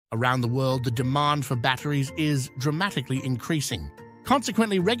Around the world, the demand for batteries is dramatically increasing.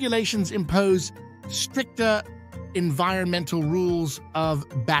 Consequently, regulations impose stricter environmental rules of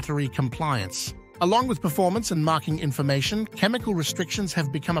battery compliance. Along with performance and marking information, chemical restrictions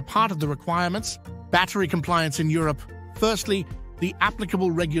have become a part of the requirements. Battery compliance in Europe. Firstly, the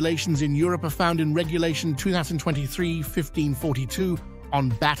applicable regulations in Europe are found in Regulation 2023-1542 on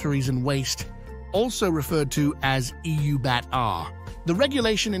batteries and waste, also referred to as EU BAT-R. The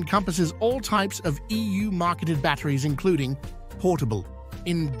regulation encompasses all types of EU-marketed batteries, including portable,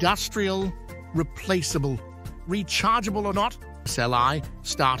 industrial, replaceable, rechargeable or not, SLI,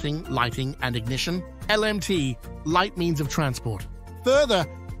 starting, lighting, and ignition, LMT, light means of transport. Further,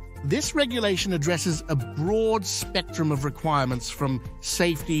 this regulation addresses a broad spectrum of requirements from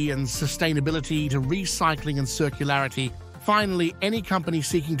safety and sustainability to recycling and circularity. Finally, any company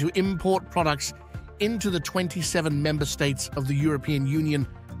seeking to import products into the 27 member states of the European Union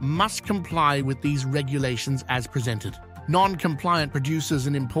must comply with these regulations as presented. Non-compliant producers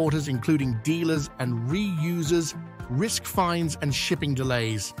and importers, including dealers and reusers, risk fines and shipping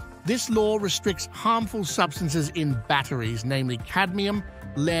delays. This law restricts harmful substances in batteries, namely cadmium,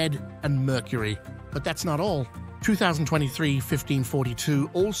 lead, and mercury. But that's not all. 2023-1542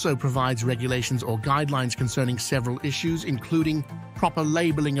 also provides regulations or guidelines concerning several issues, including proper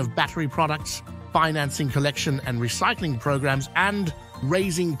labeling of battery products, financing collection and recycling programs, and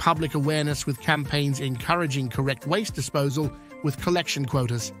raising public awareness with campaigns encouraging correct waste disposal with collection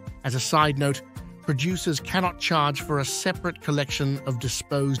quotas. As a side note, producers cannot charge for a separate collection of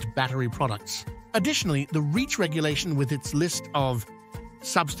disposed battery products. Additionally, the REACH regulation, with its list of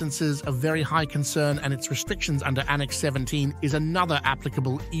substances of very high concern and its restrictions under Annex 17, is another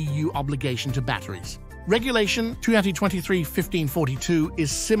applicable EU obligation to batteries. Regulation 2023-1542 is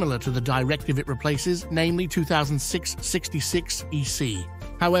similar to the directive it replaces, namely 2006-66 EC.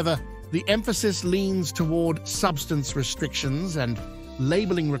 However, the emphasis leans toward substance restrictions and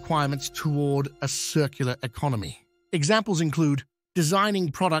labeling requirements toward a circular economy. Examples include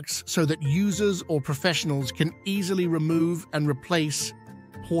designing products so that users or professionals can easily remove and replace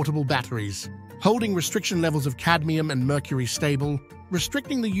portable batteries, holding restriction levels of cadmium and mercury stable,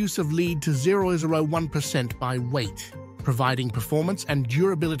 restricting the use of lead to 0.01% by weight, providing performance and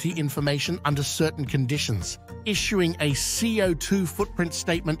durability information under certain conditions, issuing a CO2 footprint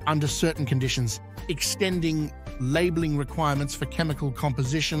statement under certain conditions, extending labeling requirements for chemical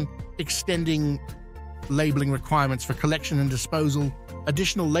composition, extending labeling requirements for collection and disposal,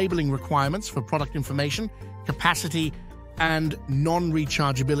 additional labeling requirements for product information, capacity, and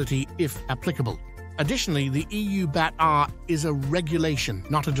non-rechargeability if applicable. Additionally, the EU BAT-R is a regulation,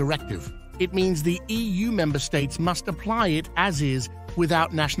 not a directive. It means the EU member states must apply it as is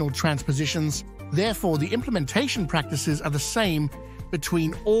without national transpositions. Therefore, the implementation practices are the same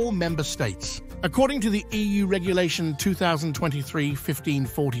between all member states. According to the EU Regulation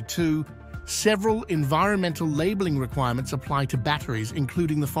 2023-1542, several environmental labeling requirements apply to batteries,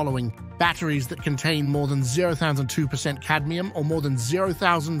 including the following: batteries that contain more than 0.002% cadmium or more than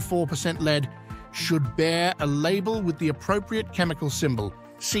 0.004% lead should bear a label with the appropriate chemical symbol,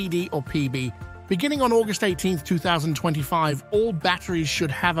 CD or PB. Beginning on August 18, 2025, all batteries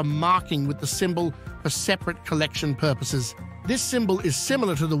should have a marking with the symbol for separate collection purposes. This symbol is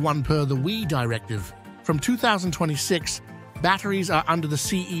similar to the one per the WE directive. From 2026, batteries are under the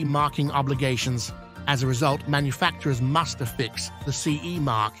CE marking obligations. As a result, manufacturers must affix the CE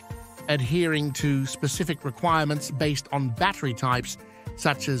mark, adhering to specific requirements based on battery types,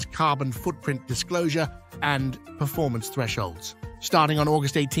 such as carbon footprint disclosure and performance thresholds. Starting on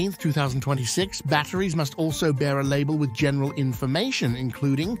August 18, 2026, batteries must also bear a label with general information,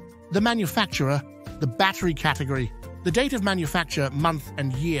 including the manufacturer, the battery category, the date of manufacture, month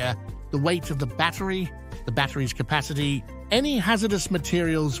and year, the weight of the battery's capacity, any hazardous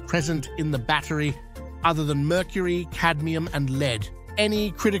materials present in the battery other than mercury, cadmium, and lead,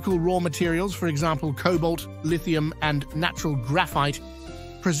 any critical raw materials, for example, cobalt, lithium, and natural graphite,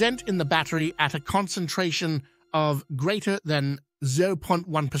 present in the battery at a concentration of greater than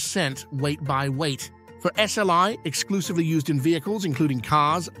 0.1% weight by weight. For SLI, exclusively used in vehicles, including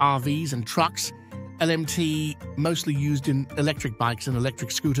cars, RVs, and trucks, LMT, mostly used in electric bikes and electric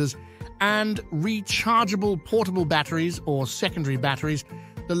scooters, and rechargeable portable batteries or secondary batteries,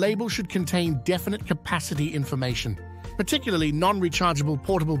 the label should contain definite capacity information. Particularly non-rechargeable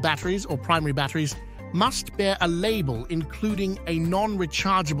portable batteries or primary batteries must bear a label including a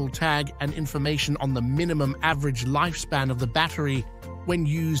non-rechargeable tag and information on the minimum average lifespan of the battery when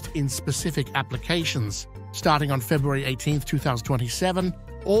used in specific applications. Starting on February 18, 2027,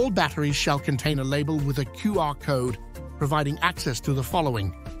 all batteries shall contain a label with a QR code providing access to the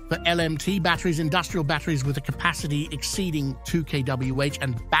following: For LMT batteries, industrial batteries with a capacity exceeding 2 kWh,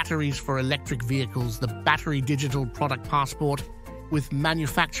 and batteries for electric vehicles, the Battery Digital Product Passport with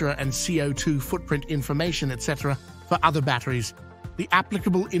manufacturer and CO2 footprint information, etc. For other batteries, the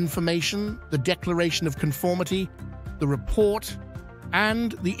applicable information, the declaration of conformity, the report,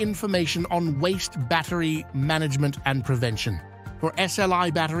 and the information on waste battery management and prevention. For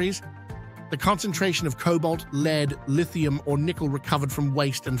SLI batteries, the concentration of cobalt, lead, lithium, or nickel recovered from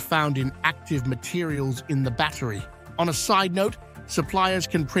waste and found in active materials in the battery. On a side note, suppliers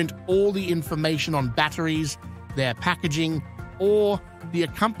can print all the information on batteries, their packaging, or the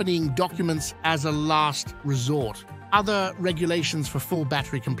accompanying documents as a last resort. Other regulations for full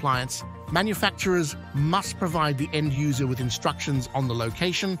battery compliance: manufacturers must provide the end user with instructions on the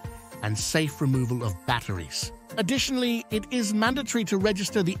location and safe removal of batteries. Additionally, it is mandatory to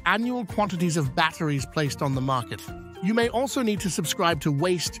register the annual quantities of batteries placed on the market. You may also need to subscribe to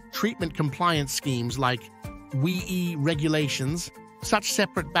waste treatment compliance schemes like WEEE regulations. Such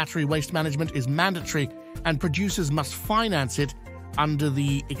separate battery waste management is mandatory, and producers must finance it under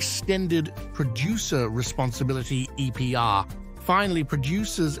the Extended Producer Responsibility (EPR). Finally,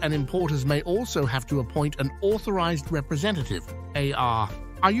 producers and importers may also have to appoint an Authorized Representative (AR).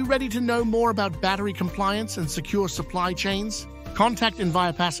 Are you ready to know more about battery compliance and secure supply chains? Contact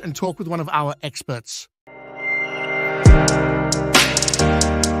Enviapass and talk with one of our experts.